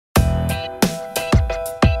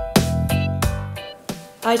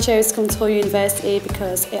I chose to come to Hull University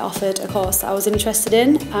because it offered a course that I was interested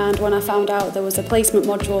in, and when I found out there was a placement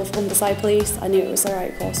module for Humberside Police, I knew it was the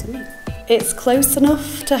right course for me. It's close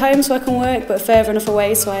enough to home so I can work, but further enough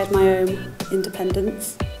away so I had my own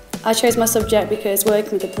independence. I chose my subject because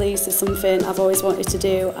working with the police is something I've always wanted to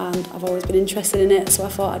do and I've always been interested in it, so I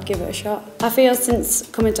thought I'd give it a shot. I feel since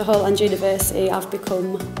coming to Hull and university I've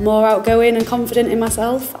become more outgoing and confident in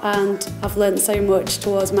myself, and I've learnt so much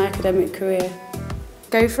towards my academic career.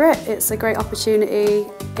 Go for it, it's a great opportunity,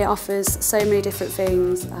 it offers so many different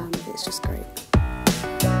things and it's just great.